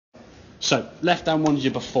So left hand one's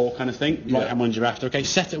your before kind of thing, right hand one's your after. Okay,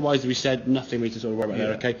 set it wise, we said nothing we to sort of worry about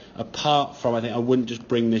there. Okay, apart from I think I wouldn't just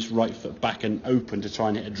bring this right foot back and open to try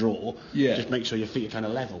and hit a draw. Yeah. Just make sure your feet are kind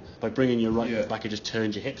of level. By bringing your right foot back, it just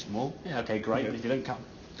turns your hips more. Yeah. Okay, great. But if you don't cut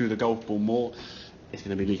through the golf ball more, it's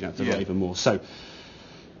going to be leaking out to the right even more. So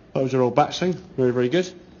that was your old backswing. Very, very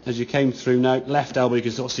good. As you came through now, left elbow, you can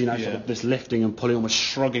sort of see now sort of this lifting and pulling, almost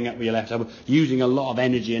shrugging up with your left elbow, using a lot of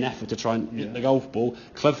energy and effort to try and hit the golf ball.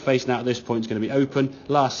 Club face now at this point is going to be open.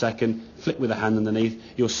 Last second, flick with the hand underneath.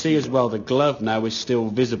 You'll see as well the glove now is still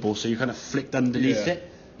visible, so you kind of flicked underneath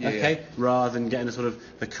it, rather than getting the sort of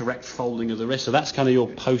the correct folding of the wrist. So that's kind of your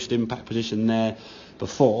post-impact position there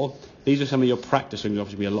before. These are some of your practice swings,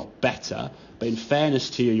 obviously be a lot better. But in fairness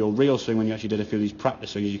to you, your real swing, when you actually did a few of these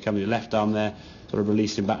practice swings, you come with your left arm there, sort of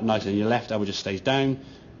releasing back nicely, and your left elbow just stays down.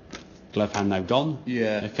 Glove hand now gone.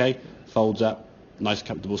 Okay, folds up, nice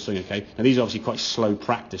comfortable swing. Okay, now these are obviously quite slow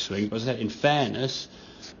practice swings, but as I said, in fairness,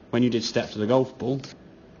 when you did step to the golf ball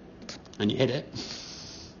and you hit it,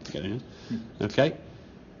 get in, okay,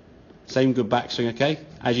 same good backswing. Okay,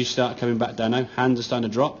 as you start coming back down now, hands are starting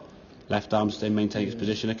to drop. Left arm still maintain its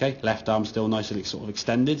position, okay? Left arm still nicely sort of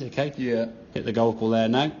extended, okay? Hit the golf ball there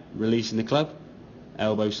now, releasing the club.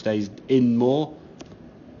 Elbow stays in more.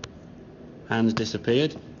 Hands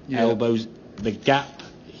disappeared. Elbows, the gap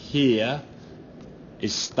here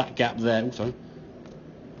is that gap there. Oh, sorry.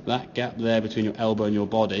 That gap there between your elbow and your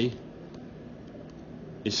body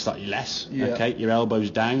is slightly less, okay? Your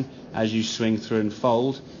elbow's down as you swing through and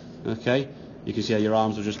fold, okay? You can see how your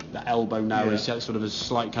arms are just, the elbow now is sort of a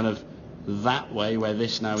slight kind of that way, where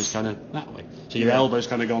this now is kind of that way. So your elbow's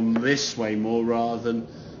kind of gone this way more rather than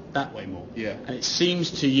that way more. And it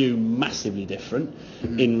seems to you massively different.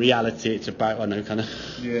 In reality, it's about, I know, kind of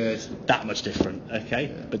that much different,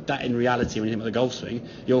 okay? But that in reality, when you think about the golf swing,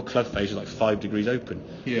 your club face is like 5 degrees open.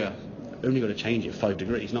 Only got to change it 5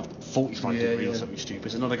 degrees, not 45 degrees or something stupid.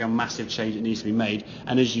 It's not like a massive change that needs to be made.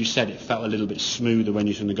 And as you said, it felt a little bit smoother when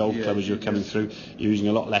you swing the golf club as you were coming through. You're using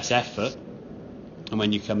a lot less effort. And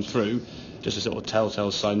when you come through, just a sort of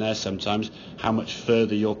telltale sign there sometimes, how much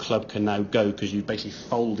further your club can now go because you've basically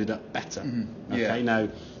folded up better. Okay, now,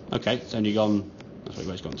 it's only gone, that's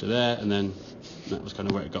where it's gone to there, and then that was kind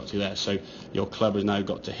of where it got to there. So your club has now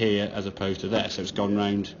got to here as opposed to there, so it's gone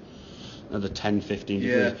round another 10, 15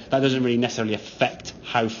 degrees. That doesn't really necessarily affect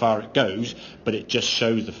how far it goes, but it just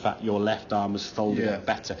shows the fact your left arm has folded up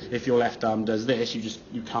better. If your left arm does this,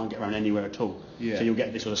 you can't get around anywhere at all. So you'll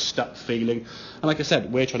get this sort of stuck feeling. And like I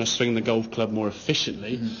said, we're trying to swing the golf club more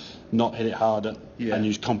efficiently, not hit it harder, and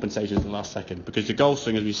use compensation at the last second. Because the golf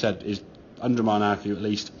swing, as we said, is under a mile an hour for you at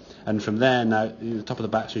least. And from there now, the top of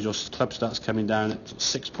the backswing, your club starts coming down at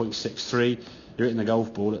 6.63. You're hitting the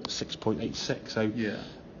golf ball at 6.86. So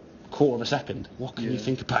quarter of a second. What can you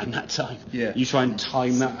think about in that time? You try and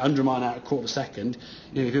time that 100 mile an hour at a quarter of a second.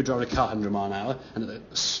 You know, if you're driving a car 100 mile an hour and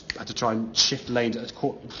had to try and shift lanes at a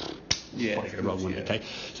quarter, probably the wrong one. Okay,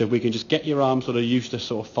 so if we can just get your arm sort of used to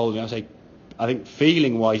sort of folding, I think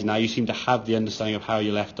feeling wise now you seem to have the understanding of how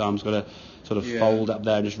your left arm's got to sort of fold up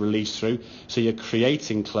there and just release through. So you're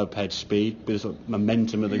creating club head speed with the sort of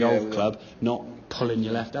momentum of the golf club, not pulling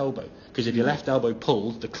your left elbow. Because if your left elbow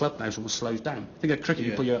pulls, the club now sort of slows down. Think of cricket,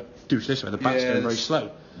 you pull your deuce this way, the back's going very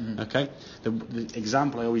slow. Okay? The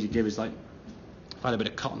example I always give is like, if I had a bit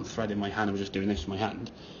of cotton thread in my hand and was just doing this with my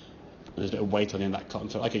hand, and there's a bit of weight on the end of that cotton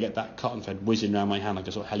thread, I could get that cotton thread whizzing around my hand like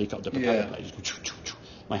a sort of helicopter propeller blade. Just go choo, choo, choo.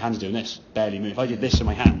 My hand's doing this, barely move. If I did this in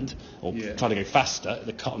my hand, or try to go faster,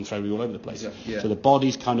 the cotton thread would be all over the place. So the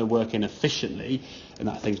body's kind of working efficiently, and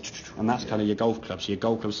that thing, and that's kind of your golf club. So your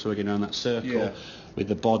golf club's swinging around that circle, with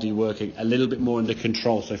the body working a little bit more under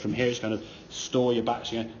control. So from here, it's kind of store your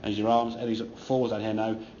backswing, as your arms, everything's forwards out here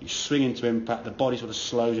now. You swing into impact, the body sort of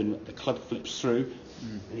slows, and the club flips through,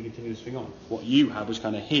 and you continue to swing on. What you had was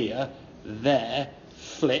kind of here, there,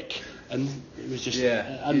 flick, and it was just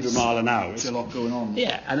under a mile an hour. It's a lot going on.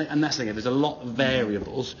 And that's the thing. There's a lot of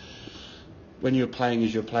variables. When you were playing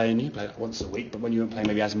as you're playing, you play like once a week, but when you weren't playing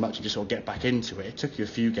maybe as much, you just sort of get back into it. It took you a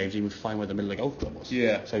few games to even find where the middle of the golf club was.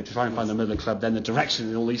 So to try and find the middle of the club, then the direction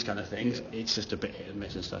and all these kind of things, it's just a bit hit and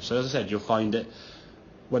miss and stuff. So as I said, you'll find it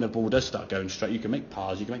when a ball does start going straight, you can make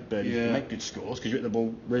pars, you can make birdies, you can make good scores because you hit the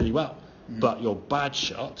ball really well. But your bad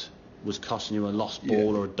shot was costing you a lost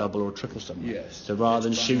ball or a double or a triple somewhere. So rather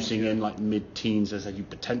than shooting in like mid-teens, as you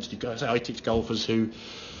potentially go, I teach golfers who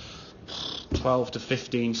 12 to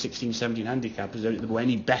 15, 16, 17 handicappers don't go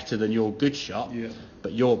any better than your good shot,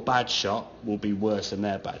 but your bad shot will be worse than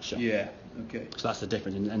their bad shot. So that's the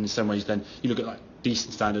difference. And in some ways, then you look at like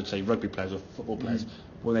decent standard, say rugby players or football players.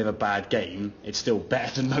 when they have a bad game, it's still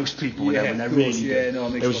better than most people when they're really good. No,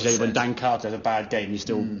 they always say when Dan Carter has a bad game, he's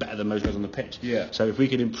still better than most guys on the pitch. Yeah. So if we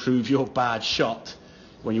can improve your bad shot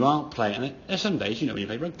when you aren't playing, and there's some days, when you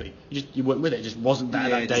play rugby, you weren't with it. It just wasn't there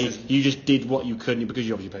that day. You just did what you could, because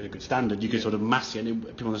you obviously played a good standard. You could sort of mask it, and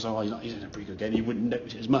people would say, "Oh, he's in a pretty good game." You wouldn't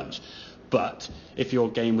notice it as much. But if your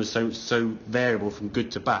game was so variable from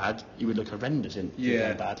good to bad, you would look horrendous in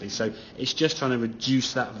badly. So it's just trying to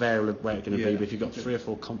reduce that variable of where it's going to be. But if you've got 3 or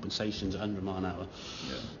 4 compensations at 100 mile an hour,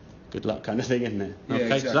 good luck kind of thing, isn't it? Yeah, okay,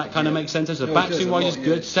 exactly, so that kind of makes sense. So the backswing wise is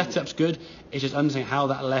good, yeah. setup's good. It's just understanding how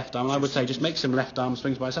that left arm. And I would say just make some left arm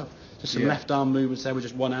swings by yourself. Just some left arm movements there with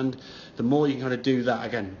just one hand. The more you can kind of do that,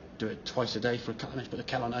 again, do it twice a day for a couple of minutes. Put the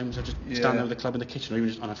kettle on home, so just stand there with the club in the kitchen, or even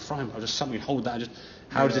just on a frying pan, or just something, hold that. And just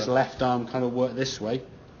how does this left arm kind of work this way?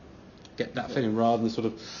 Get that feeling rather than sort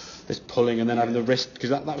of this pulling and then having the wrist, because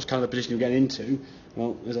that was kind of the position you're getting into.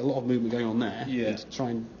 Well, there's a lot of movement going on there. And to try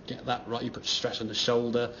and get that right, you put stress on the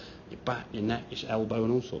shoulder, your back, your neck, your elbow,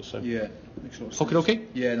 and all sorts. So makes a lot of sense. Okay.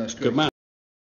 Yeah, no, it's good. Good man.